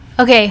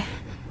Okay,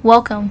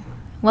 welcome.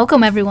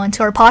 Welcome everyone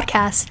to our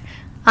podcast.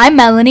 I'm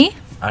Melanie.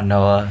 I'm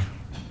Noah.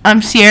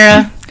 I'm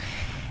Sierra.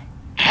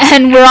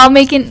 And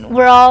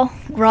we're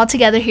all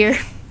together here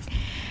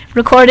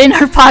recording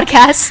our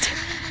podcast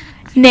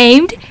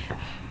named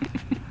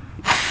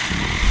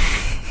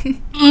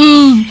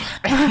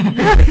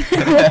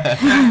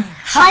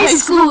High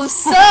School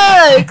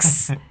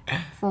Sucks.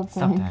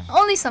 Sometimes.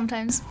 Only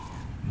sometimes.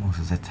 Most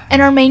of the time.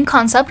 And our main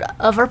concept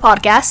of our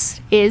podcast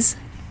is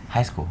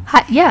High school.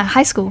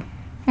 high school.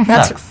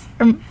 That's Sucks.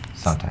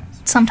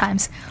 Sometimes.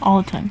 sometimes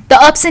All the time. the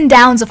ups and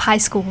downs of high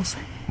schools.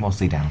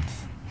 Mostly downs.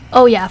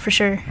 Oh yeah, for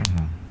sure.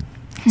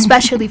 Mm-hmm.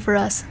 Especially for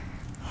us.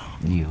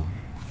 You.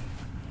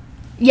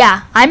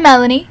 Yeah, I'm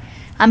Melanie.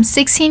 I'm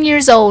 16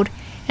 years old,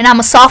 and I'm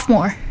a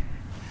sophomore.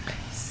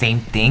 Same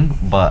thing,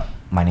 but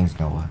my name's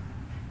Noah.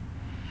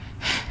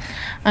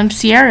 I'm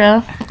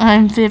Sierra.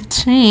 I'm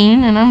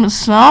 15 and I'm a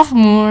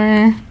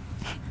sophomore.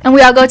 And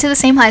we all go to the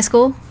same high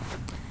school,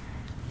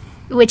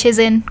 which is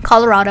in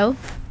Colorado.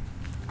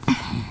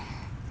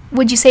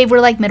 Would you say we're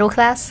like middle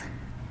class?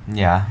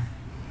 Yeah.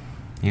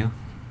 You?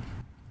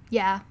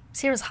 Yeah,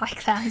 Sierra's high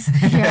class.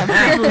 Yeah,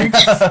 privilege.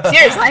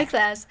 Sierra's high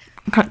class.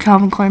 Got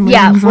Calvin Klein.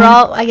 Yeah, leggings we're on.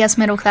 all, I guess,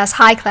 middle class,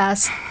 high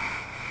class.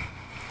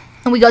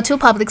 And we go to a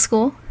public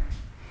school.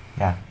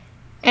 Yeah.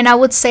 And I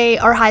would say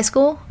our high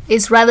school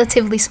is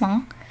relatively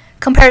small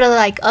compared to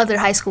like other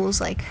high schools.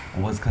 Like,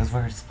 Well, it's because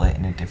we're split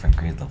into different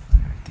grade levels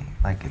and everything.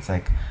 Like, it's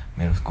like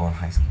middle school and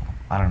high school.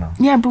 I don't know.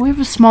 Yeah, but we have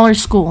a smaller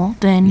school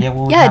than Yeah,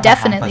 well, we Yeah, have a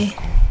half a definitely.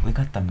 school. We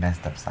got the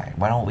messed up side.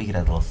 Why don't we get a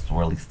little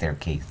swirly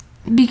staircase?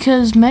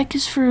 because Mech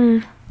is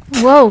for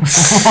whoa,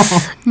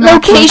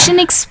 location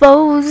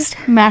exposed.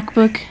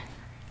 MacBook.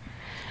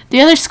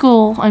 The other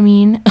school, I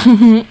mean,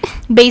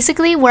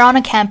 Basically, we're on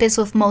a campus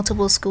with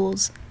multiple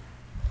schools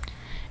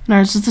and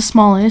ours is the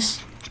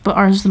smallest, but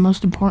ours is the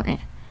most important.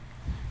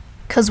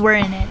 because we're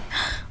in it.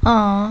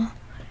 Aw.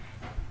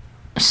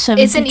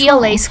 7 It's to an 12.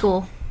 ELA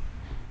school.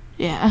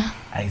 Yeah.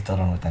 I still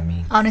don't know what that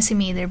means. Honestly,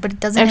 me either, but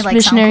doesn't it like sound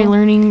Expeditionary cool?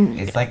 learning.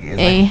 It's like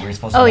A. we're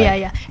supposed to. Oh, like, yeah,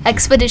 yeah.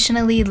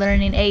 Expeditionally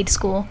Learning Aid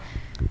School.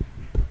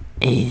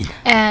 A.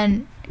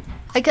 And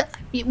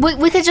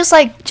we could just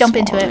like jump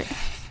into it.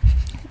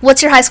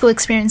 What's your high school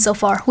experience so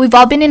far? We've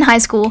all been in high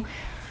school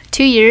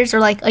 2 years or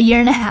like a year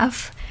and a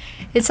half.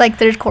 It's like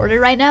third quarter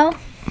right now.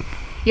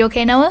 You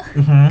okay, Noah?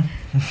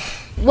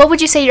 Mm-hmm. What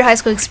would you say your high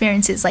school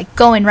experience is like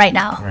going right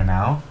now? Right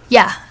now?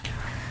 Yeah.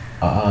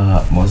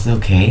 Mostly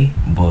okay,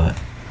 but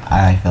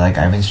I feel like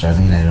I've been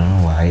struggling. I don't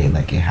know why. It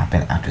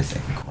happened after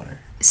second quarter.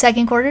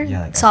 Second quarter?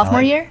 Yeah, like, I Sophomore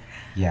felt like- year?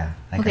 Yeah,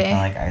 Okay.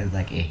 I felt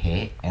like it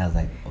hit, and I was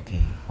like, okay,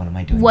 what am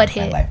I doing What with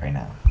my hit? life right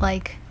now?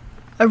 Like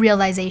a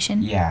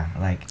realization? Yeah,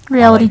 like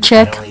Reality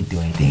check. I don't really do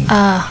anything.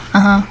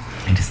 Uh-huh.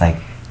 And just like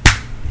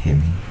hit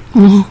me.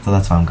 Mhm. So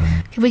that's why I'm going.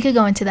 We could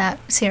go into that.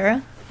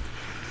 Sarah?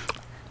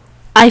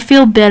 I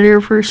feel better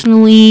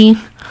personally.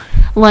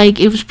 Like,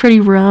 it was pretty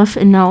rough,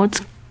 and now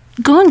it's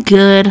going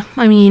good.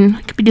 I mean,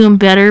 I could be doing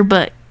better,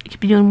 but I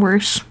could be doing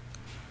worse.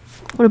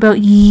 What about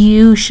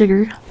you,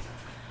 Sugar?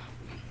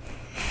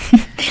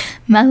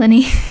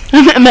 Melanie?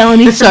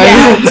 Melanie, sorry.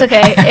 Yeah, it's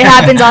okay. It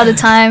happens all the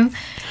time.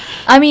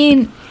 I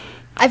mean,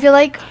 I feel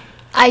like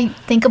I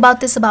think about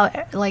this about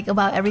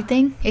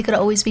everything. It could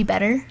always be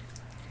better.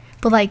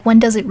 But like when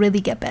does it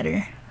really get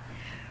better?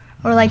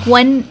 Or like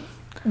when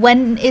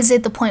is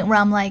it the point where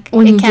I'm like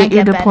When it you can't get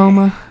your better?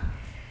 diploma.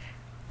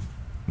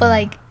 But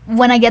like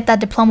when I get that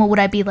diploma, would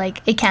I be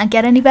like it can't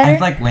get any I better?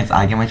 feel like once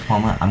I get my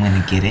diploma, I'm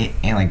gonna get it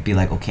and like be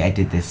like, okay, I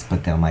did this,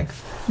 but then I'm like,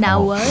 Now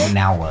oh, what?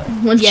 Now what?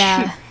 Once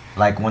Yeah.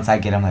 Like once I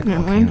get it, I'm like,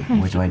 Yeah, okay,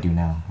 right. what do I do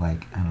now?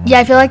 Like, I don't know. Yeah,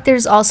 I feel like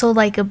there's also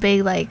like a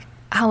big like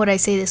how would I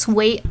say this?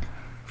 Wait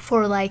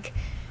for like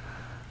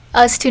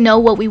us to know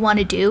what we want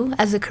to do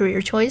as a career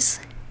choice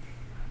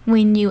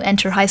when you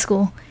enter high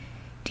school.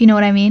 Do you know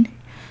what I mean?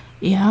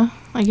 Yeah,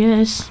 I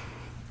guess.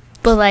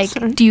 But like,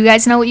 Sorry. do you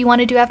guys know what you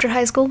want to do after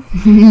high school?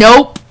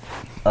 Nope.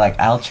 Like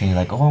I'll change.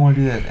 Like, oh, I want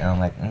to do this, and I'm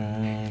like,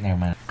 never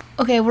mind.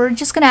 Okay, we're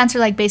just gonna answer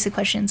like basic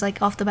questions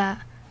like off the bat.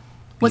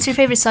 What's your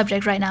favorite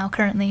subject right now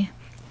currently?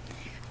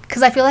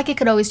 Because I feel like it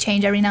could always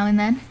change every now and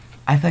then.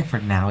 I feel like for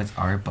now it's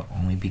art, but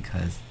only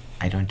because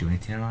I don't do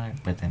anything on it,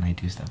 but then I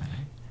do stuff in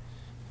it.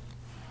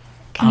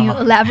 Can you Oh.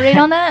 elaborate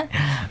on that?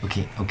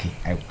 Okay.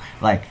 I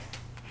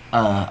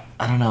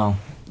don't know.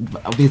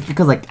 It's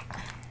because like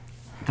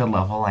the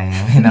level I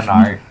am in an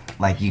art,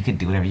 like you could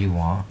do whatever you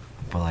want,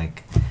 but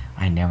like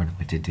I never know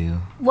what to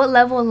do. What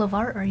level of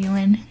art are you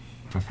in?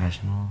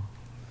 Professional.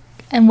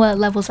 And what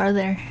levels are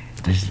there?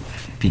 There's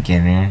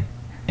beginner,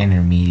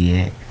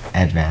 intermediate,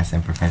 advanced,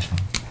 and professional.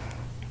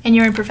 And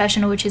you're in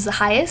professional, which is the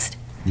highest.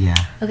 Yeah.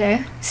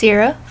 Okay.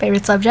 Sierra,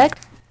 favorite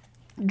subject?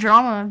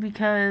 Drama,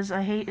 because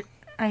I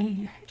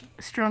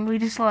strongly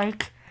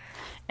dislike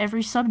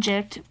every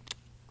subject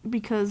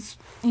because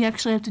you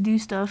actually have to do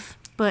stuff.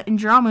 But in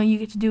drama, you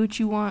get to do what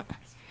you want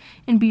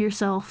and be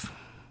yourself.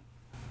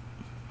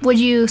 Would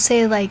you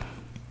say like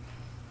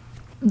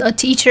a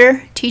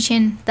teacher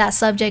teaching that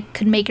subject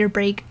could make or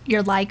break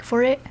your like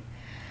for it?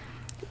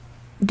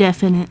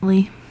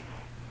 Definitely.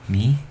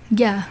 Me?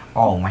 Yeah,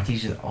 Oh, my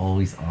teacher's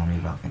always on me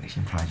about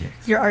finishing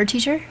projects. your art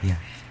teacher. Yeah.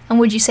 And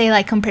would you say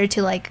like compared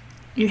to like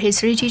your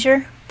history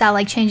teacher, that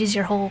like changes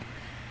your whole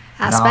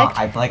aspect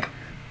No, I feel like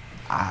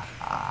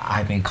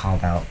I've been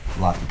called out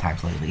lots of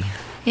times lately.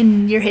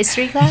 in your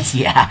history class?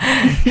 Yeah.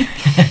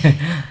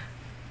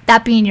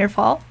 That being your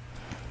fault?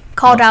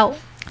 Called out.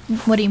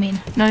 What do you mean?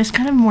 No, he's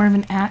kind of more of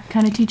an at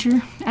kind of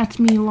teacher. At's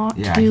me a lot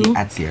Yeah, too.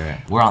 at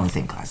Sierra. We're on the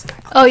same class in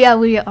that class. Oh yeah,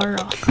 we are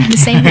all in the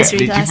same history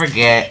Did class. you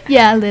forget?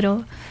 Yeah, a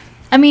little.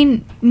 I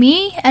mean,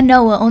 me and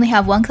Noah only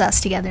have one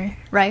class together,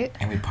 right?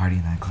 And we party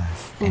in that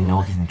class. And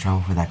Noah gets in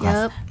trouble for that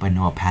class. Yep. But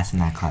Noah passed in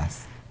that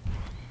class.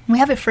 We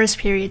have a first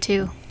period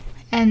too.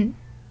 And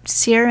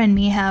Sierra and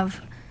me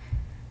have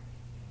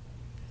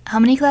how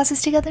many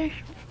classes together?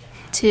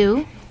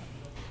 2.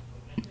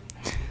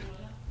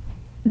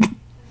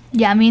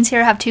 Yeah, me and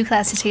Sierra have 2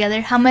 classes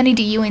together. How many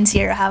do you and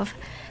Sierra have?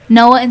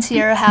 Noah and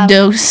Sierra have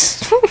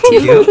Dose. 2.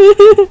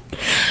 You?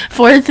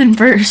 4th and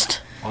 1st.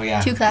 Oh,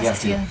 yeah. 2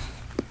 classes Yeah, together.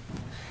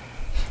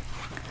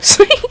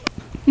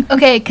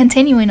 Okay,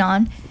 continuing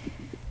on.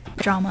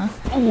 Drama.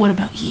 What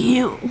about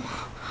you?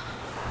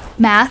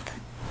 Math.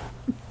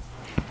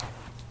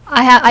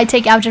 I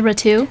take algebra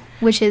 2,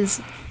 which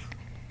is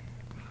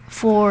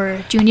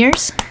for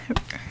juniors,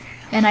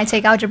 and I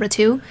take algebra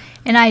 2,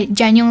 and I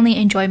genuinely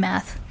enjoy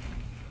math.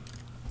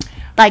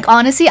 Like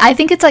honestly, I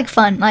think it's like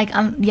fun. Like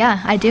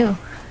yeah, I do.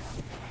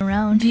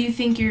 Around. Do you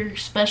think you're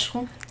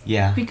special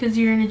Yeah. because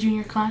you're in a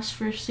junior class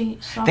for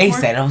sophomore? They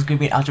said I was going to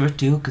be in algebra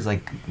 2 because,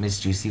 like,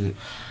 Miss Juicy...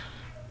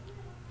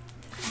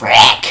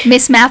 Frick!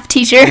 Miss Math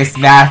teacher. This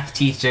math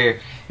teacher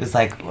was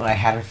like, when I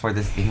had her for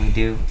this thing we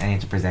do, and I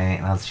had to present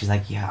it, and she's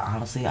like, yeah,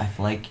 honestly, I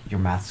feel like your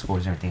math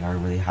scores and everything are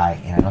really high,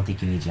 and I don't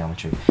think you need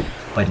geometry.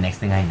 But next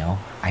thing I know,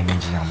 I'm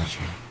in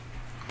geometry.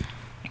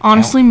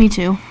 Honestly, me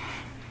too.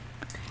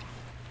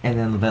 And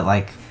then a bit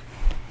like,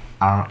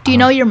 I don't Do you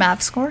know your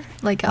math score?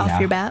 Like off Yeah.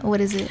 your bat? What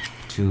is it?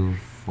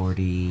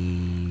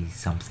 240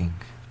 something.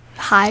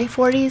 High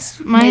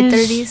 40s? Mine Mid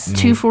is 30s?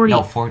 240.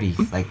 No,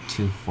 40s. Like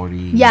 240.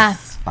 Yeah.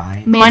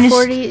 Five? Mine Mid is-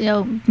 40s?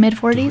 No, mid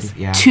 40s?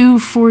 Yeah.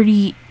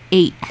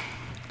 248.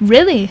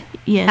 Really?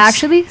 Yes.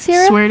 Actually,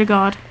 Sierra? Swear to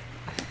God.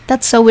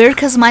 That's so weird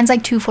because mine's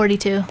like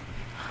 242.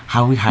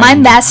 How we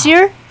Mine last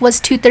year was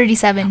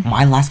 237.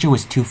 Mine last year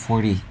was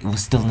 240. It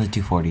was still in the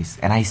 240s,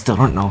 and I still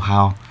don't know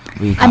how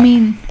we got. I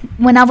mean,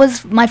 when I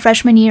was my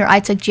freshman year,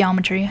 I took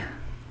geometry.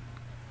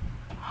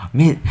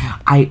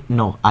 I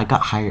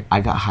got higher,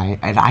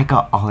 and I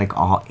got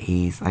all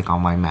A's, like,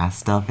 on my math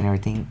stuff and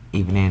everything,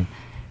 even in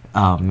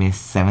Miss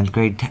 7th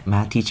grade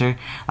math teacher.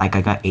 Like,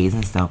 I got A's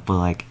and stuff, but,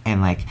 like,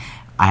 and, like,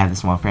 I have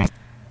this one friend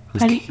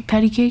who's...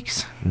 Patty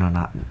cakes? No,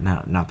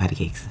 not patty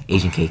cakes.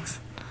 Asian cakes.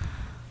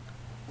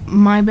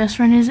 My best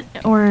friend is,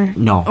 or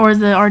No. or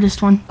the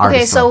artist one. Okay,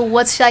 Artist so one.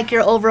 what's like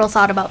your overall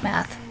thought about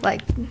math?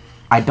 Like,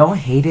 I don't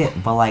hate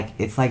it, but, like,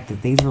 it's like the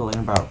things we're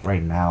learning about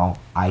right now,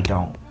 I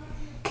don't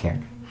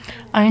care.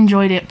 I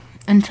enjoyed it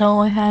until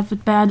I have a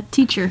bad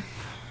teacher.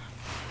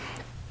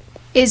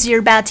 is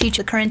your bad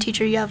teacher current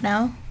teacher you have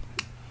now?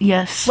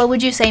 Yes. What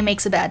would you say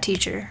makes a bad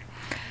teacher?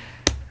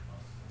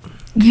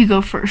 You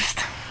go first.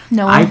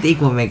 No. I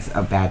think what makes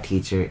a bad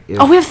teacher is...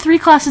 Oh, we have 3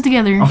 classes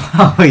together.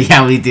 Oh,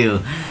 yeah, we do.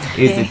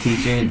 It's Okay. a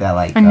teacher that,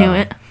 like... I knew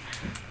it.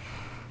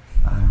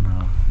 I don't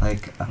know.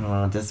 Like, I don't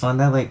know. This one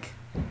that, like...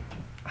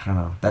 I don't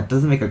know. That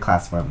doesn't make a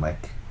class fun.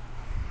 Like,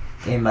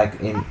 in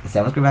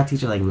 7th grade math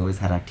teacher, like, we always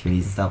had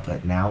activities and stuff,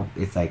 but now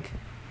it's, like...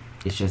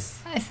 It's just...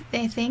 I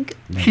think.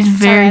 She's Sorry,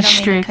 very I don't mean to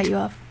strict. cut you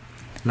off.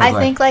 No, I go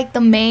ahead. think like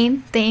the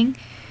main thing,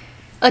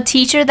 a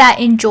teacher that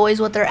enjoys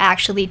what they're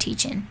actually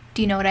teaching.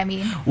 Do you know what I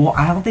mean? Well,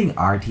 I don't think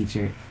our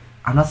teacher...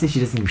 I'm not saying she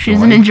doesn't enjoy... She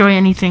doesn't enjoy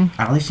anything.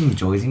 I don't think she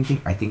enjoys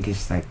anything. I think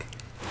it's, like...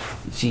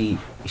 She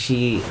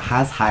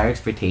has higher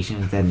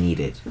expectations than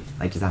needed.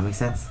 Like, does that make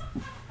sense?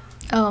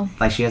 Oh,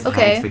 Like, she has high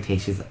Okay.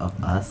 expectations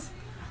of us,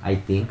 I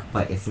think,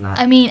 but it's not...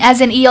 I mean,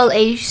 as an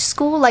ELA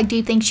school, like, do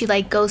you think she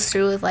like goes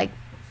through with like,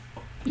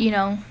 you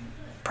know,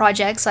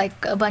 projects like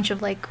a bunch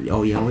of like.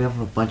 Oh, yeah, we have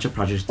a bunch of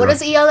projects. What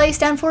does ELA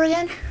stand for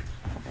again?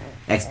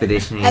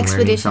 Expeditionary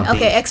Expedition. learning something.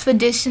 Okay,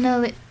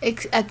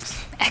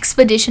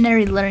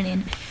 expeditionary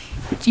learning.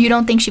 You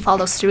don't think she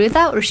follows through with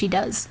that, or she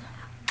does?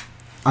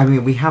 I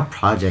mean, we have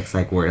projects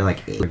like where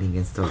like learning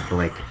and stuff, but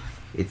like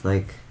it's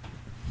like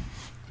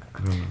I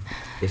don't know.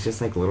 It's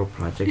just like little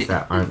projects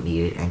that aren't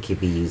needed and can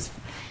be used,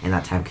 and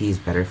that time can be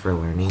used better for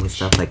learning and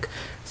stuff. Like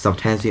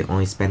sometimes we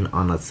only spend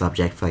on a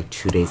subject for like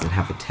 2 days and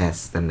have a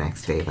test the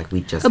next day. Like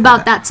we just had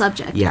About that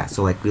subject. Yeah,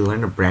 so like we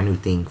learn a brand new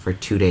thing for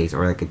 2 days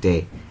or like a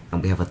day,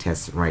 and we have a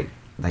test right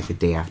like the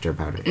day after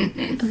about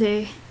it.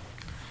 Okay.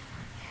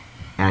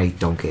 And I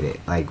don't get it.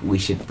 Like we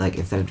should like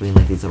instead of doing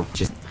like these little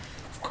just.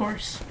 Of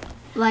course.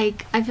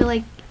 Like, I feel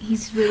like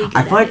he's really good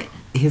I feel at like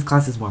it. his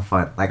class is more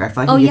fun. Like I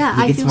feel like Oh, he yeah,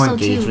 I gets feel more so,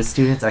 engaged too. with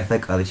students. I feel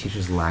like other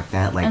teachers lack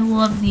that. Like I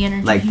love the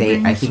energy. like he they.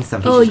 I brings. think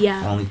some Oh, teachers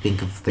yeah. only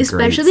think of the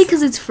Especially grades.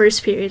 because it's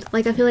first period.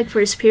 Like, I feel like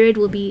first period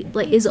will be,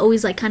 like, is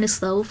always, like, kind of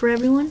slow for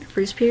everyone.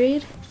 First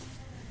period.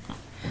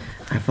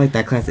 I feel like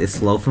that class is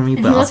slow for me,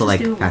 And but he lets also us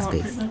like do a fast lot,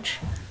 paced. pretty much.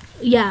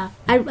 Yeah,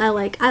 I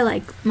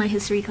like my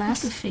history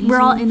class. The We're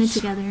all in it phasers.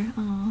 together.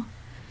 Aw.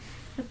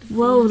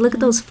 Whoa, look at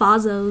those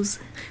Fazos.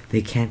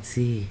 They can't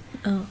see.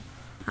 Oh,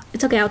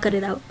 it's okay. I'll cut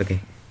it out. Okay.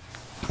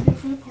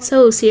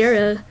 So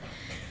Sierra.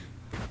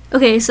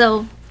 Okay,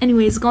 so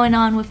anyways, going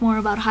on with more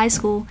about high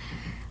school.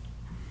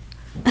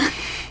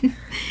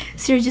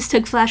 Sierra just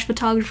took flash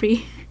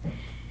photography.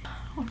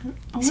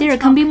 Sierra,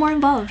 come be more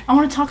involved. I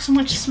want to talk so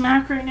much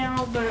smack right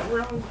now, but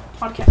we're on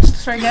podcast.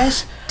 Sorry,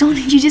 guys. Don't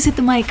you just hit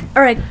the mic?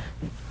 All right.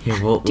 Here,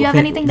 Do you have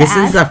anything to This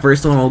is add? the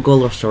first one. We'll go a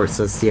little short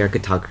so Sierra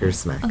could talk her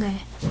smack. Okay.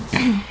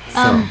 So,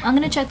 I'm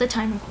gonna check the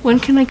timer. When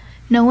can I?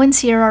 No one's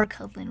here or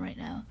cuddling right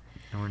now.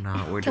 no, we're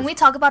not. We're Can just, we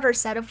talk about our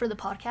setup for the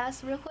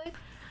podcast real quick?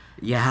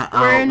 Yeah,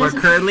 We're in we're a-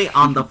 currently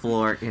on the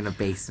floor in a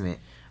basement.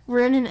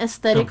 We're in an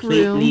aesthetic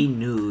Completely room,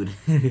 nude.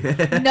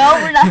 No,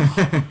 we're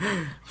not.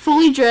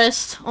 fully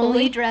dressed, Fully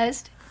only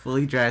dressed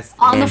Fully dressed.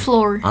 on the and-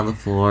 floor. On the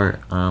floor.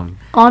 on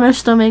our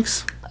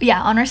stomachs,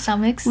 Yeah, on our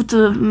stomachs. with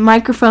the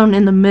microphone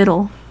in the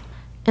middle,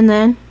 and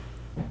then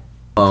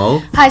Oh.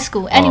 High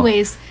school.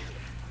 Anyways,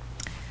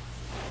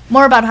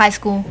 more about high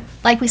school.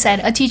 Like we said,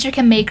 a teacher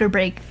can make or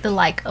break the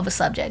like of a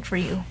subject for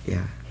you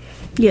Yeah.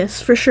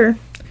 yes, for sure,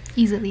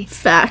 easily.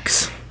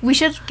 facts. We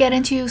should get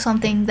into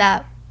something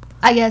that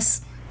I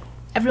guess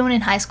everyone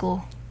in high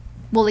school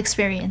will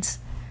experience.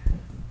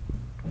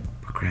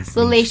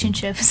 Procrastination.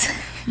 Relationships.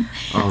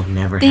 Oh,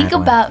 never Think had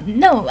one. about,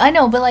 no, I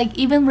know, but like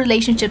even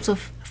relationships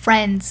with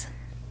friends,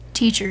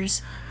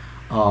 teachers.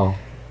 Oh.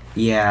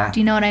 Yeah. Do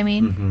you know what I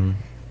mean? Mm-hmm.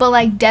 But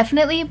like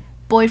definitely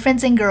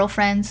boyfriends and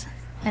girlfriends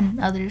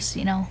and others,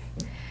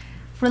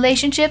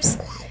 relationships,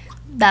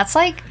 that's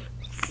like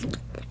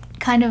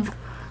kind of,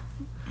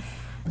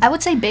 I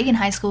would say, big in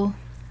high school.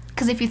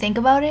 Because if you think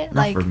about it,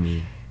 Not like, for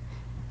me.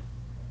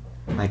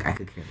 Like, I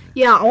could care less.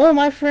 Yeah, all of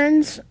my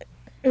friends.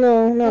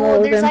 No, not all well,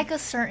 of there's them. like a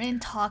certain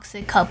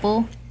toxic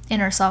couple in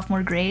our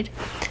sophomore grade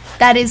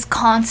that is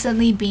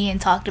constantly being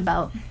talked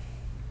about.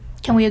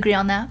 Can we agree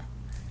on that?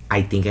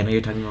 I think I know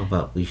you're talking about,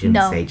 but we shouldn't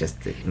No. say just...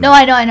 No,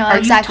 I know, Are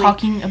exactly. you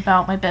talking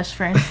about my best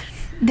friend?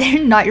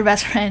 They're not your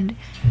best friend.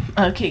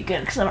 Okay,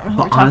 good, because I don't know who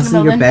But we're talking honestly,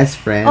 about your then. best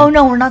friend... Oh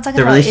no, we're not talking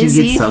The about relationship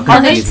Izzy. gets so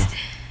Are they- confusing.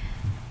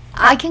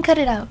 I can cut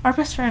it out. My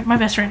best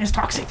friend is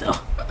toxic though.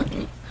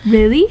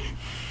 Really?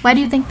 Why do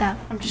you think that?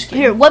 I'm just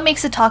kidding. Here, what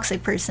makes a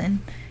toxic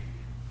person?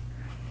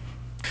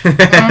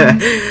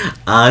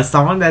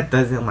 Someone that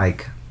doesn't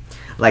like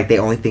they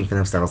only think for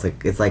themselves.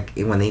 Like, it's like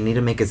when they need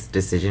to make a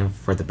decision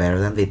for the better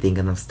of them, they think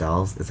of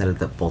themselves instead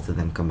of both of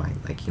them combined.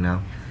 Like,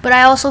 But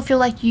I also feel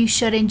like you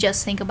shouldn't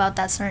just think about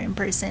that certain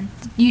person.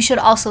 You should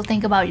also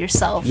think about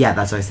yourself. Yeah,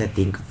 that's why I said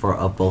think for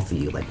both of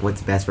you. Like,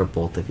 what's best for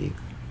both of you.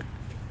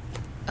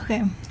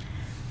 Okay.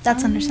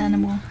 That's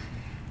understandable.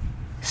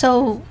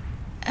 So,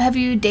 have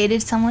you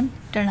dated someone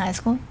during high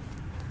school?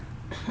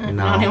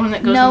 Not anyone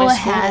that goes to No, my it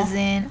school.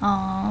 hasn't.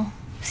 Aw,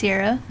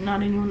 Sierra.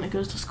 Not anyone that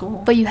goes to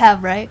school. But you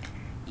have, right?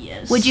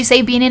 yes. Would you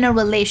say being in a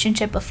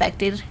relationship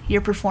affected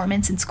your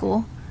performance in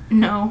school?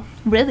 No.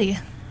 Really?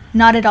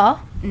 Not at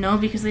all? No,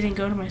 because they didn't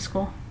go to my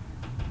school.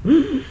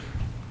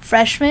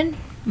 Freshman?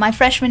 My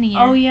freshman year.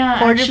 Oh yeah,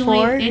 Quarter actually,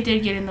 four? it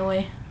did get in the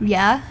way.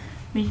 Yeah?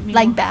 Maybe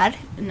Like bad?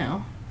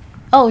 No.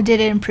 Oh,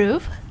 did it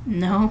improve?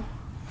 No.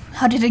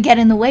 How did it get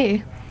in the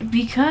way?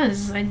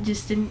 Because I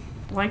just didn't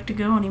like to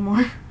go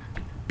anymore.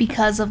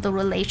 Because of the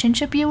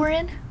relationship you were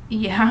in?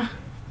 Yeah.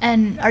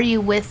 And are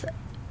you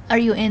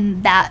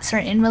in that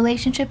certain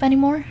relationship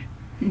anymore?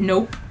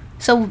 Nope.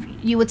 So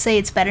you would say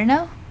it's better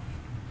now?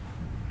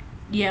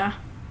 Yeah.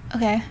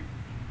 Okay.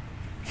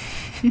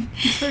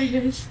 Sorry,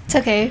 guys. It's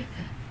okay.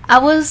 I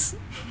was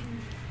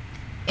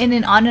in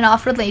an on and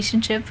off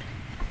relationship.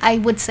 I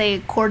would say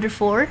quarter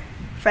 4,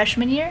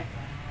 freshman year.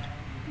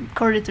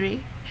 Quarter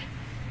 3.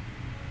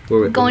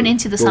 Going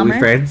into the were summer? we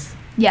friends?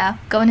 Yeah,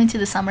 going into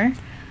the summer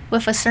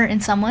with a certain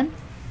someone.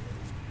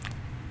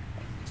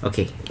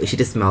 Okay, we should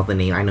just mouth the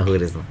name. I know who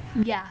it is.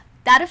 Yeah,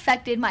 that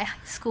affected my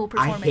school I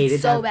performance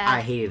hated so that. bad.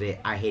 I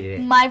hated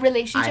it. My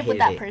relationship with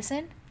hated that it.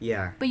 person,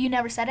 Yeah. but you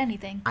never said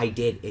anything. I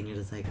did, and you're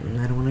just like, I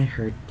don't want to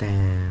hurt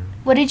them.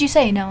 What did you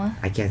say, Noah?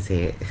 I can't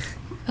say it.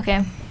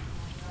 Okay.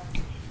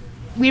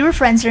 We were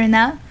friends during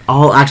that.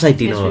 Oh, actually, I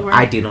do Yes, know. we were.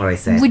 I do know what I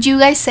said. Would you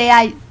guys say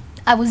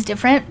I was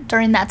different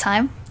during that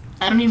time?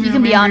 I don't even You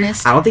can be remember.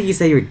 honest. I don't think you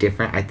said you were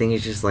different. I think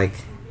it's just like,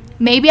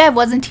 Maybe I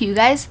wasn't to you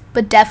guys,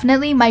 but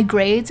definitely my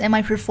grades and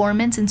my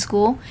performance in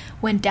school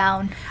went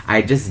down.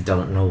 I just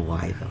don't know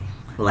why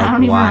though. Like, I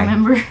don't why?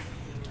 even remember.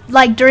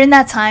 Like during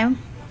that time,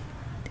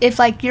 if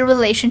like your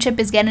relationship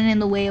is getting in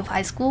the way of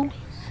high school,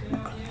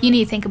 you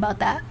need to think about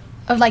that.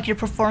 Or like your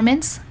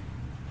performance,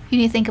 you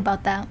need to think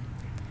about that.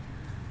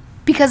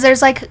 Because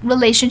there's like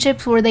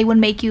relationships where they would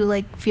make you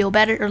like feel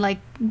better or like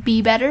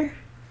be better,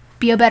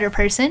 be a better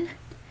person,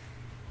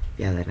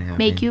 Yeah, that didn't happen.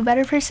 make you a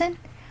better person.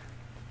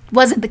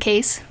 Wasn't the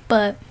case,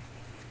 but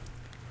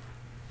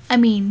I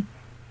mean,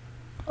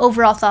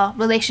 overall thought,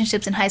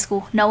 relationships in high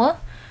school. Noah?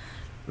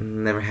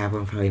 Never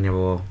happened. Probably never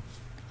will.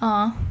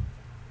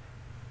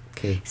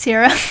 Okay.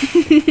 Sierra?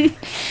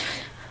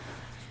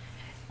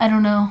 I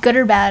don't know. Good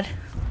or bad?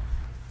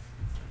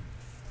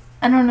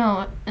 I don't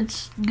know.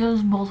 It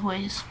goes both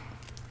ways.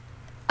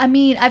 I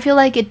mean, I feel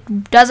like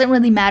it doesn't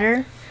really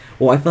matter.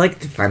 Well, I feel like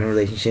to find a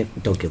relationship,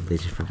 don't give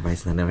religion from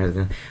advice.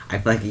 I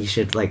feel like you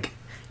should like,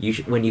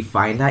 when you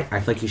find that, I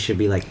feel like you should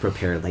be like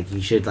prepared. Like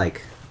you should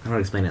like, I don't know how to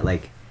explain it.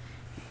 Like,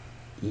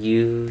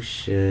 you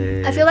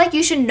should. I feel like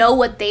you should know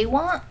what they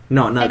want.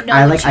 No, and know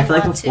I what feel you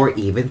like want before to.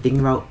 even thinking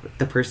about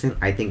the person,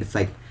 I think it's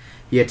like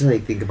you have to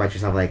like think about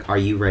yourself. Like, are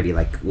you ready?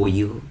 Like, will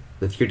you,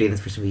 if you're dating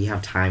this person, will you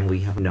have time? Will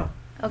you have no?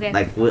 Okay.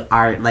 Like,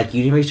 like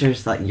you need to make sure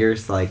you're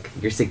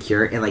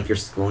secure and like you're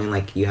schooling,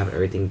 like you have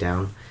everything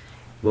down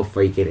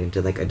before you get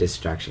into like a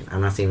distraction.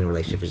 I'm not saying a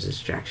relationship is a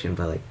distraction,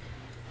 but like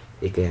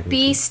it can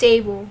Be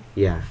stable.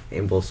 yeah,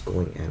 in both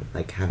schooling and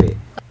like have it.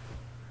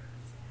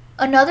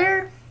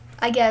 Another,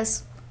 I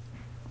guess,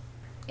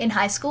 in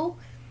high school,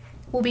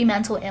 will be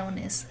mental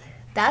illness.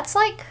 That's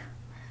like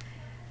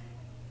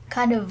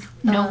kind of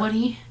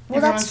Nobody. well,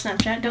 Everyone on that's-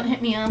 Snapchat, don't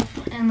hit me up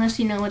unless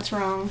you know what's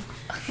wrong.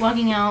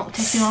 Logging out,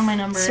 texting on my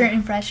number.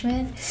 certain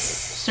freshmen.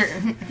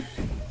 Certain.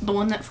 The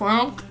one that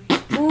flunked.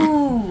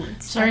 Ooh,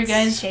 Sorry,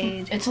 that's guys.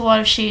 shade. It's a lot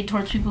of shade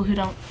towards people who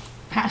don't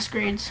pass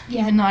grades,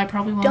 Yeah. even though I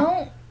probably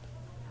won't.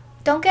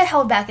 Don't get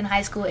held back in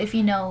high school if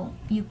you know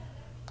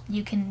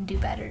you can do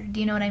better. Do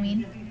you know what I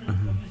mean?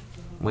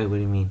 Wait, what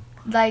do you mean?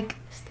 Like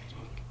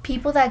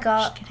people that Just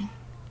got kidding.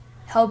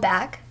 held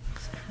back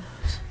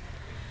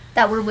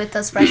that were with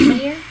us freshman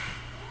year.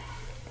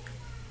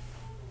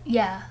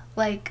 Yeah,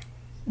 like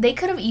they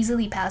could have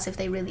easily passed if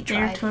they really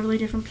They're tried. totally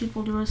different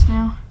people to us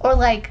now. Or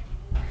like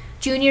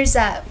juniors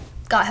that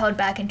got held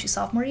back into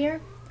sophomore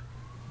year.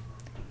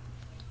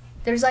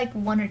 There's like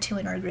 1 or 2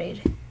 in our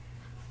grade.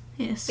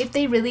 Yes. If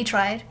they really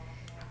tried,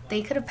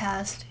 they could have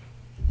passed.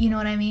 You know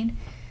what I mean?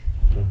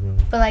 Mm-hmm.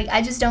 But like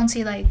I just don't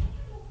see like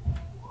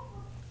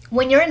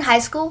when you're in high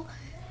school,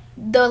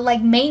 the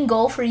like main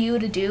goal for you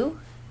to do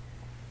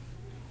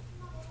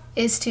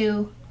is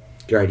to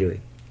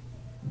Graduate.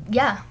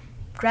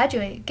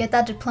 graduate, get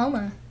that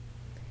diploma.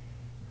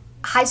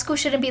 High school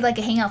shouldn't be like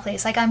a hangout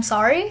place. Like I'm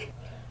sorry.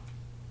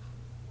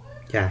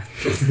 Yeah.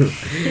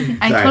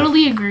 I Sorry.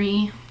 totally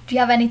agree. Do you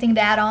have anything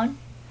to add on?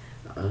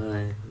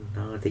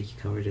 No, I think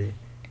you covered it.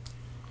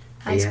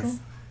 High Yes. school?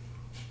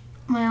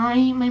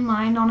 My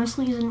mind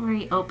honestly isn't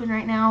very open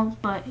right now,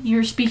 but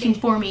you're speaking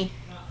for me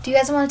Do you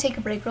guys want to take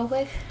a break real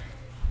quick?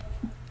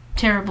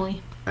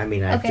 terribly. I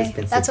mean, I've Okay, just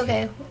been that's sick.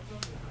 okay.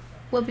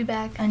 We'll be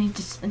back. I need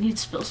to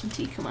spill some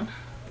tea. Come on.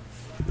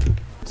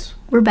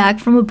 We're back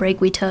from a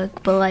break we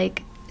took, but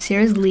like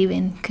Sierra's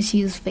leaving because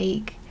she was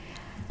fake.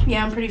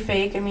 Yeah, I'm pretty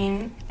fake. I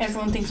mean,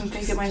 everyone thinks I'm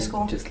fake at my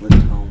school. Just lived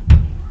home.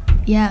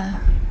 Yeah.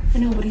 I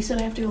know, but he said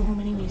I have to go home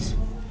anyways.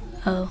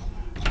 Oh.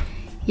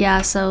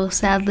 Yeah, so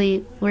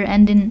sadly, we're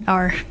ending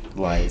our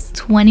Lies.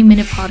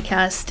 20-minute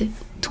podcast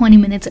 20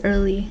 minutes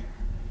early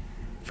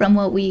from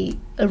what we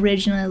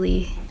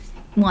originally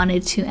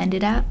wanted to end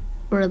it at,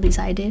 or at least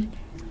I did.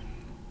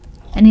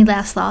 Any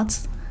last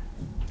thoughts?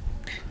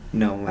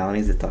 No,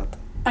 Melanie's a thought.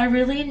 I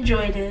really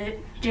enjoyed it,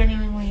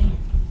 genuinely.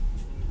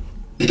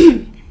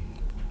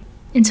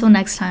 Until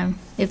next time,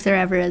 if there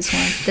ever is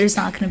one. There's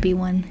not going to be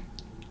one.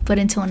 But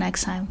until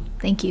next time,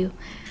 thank you.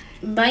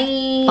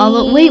 Bye.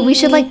 Wait, we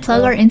should like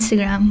plug our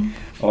Instagram.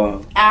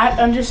 Oh.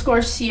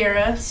 @_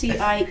 Sierra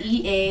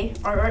CIEARRA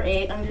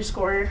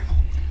 _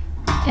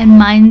 And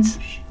mine's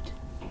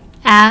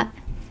at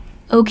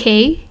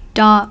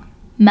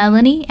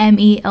okay.melanie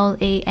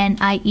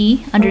MELANIE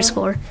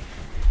 _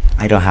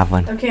 I don't have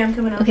one. Okay, I'm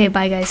coming up. Okay,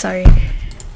 bye guys, sorry.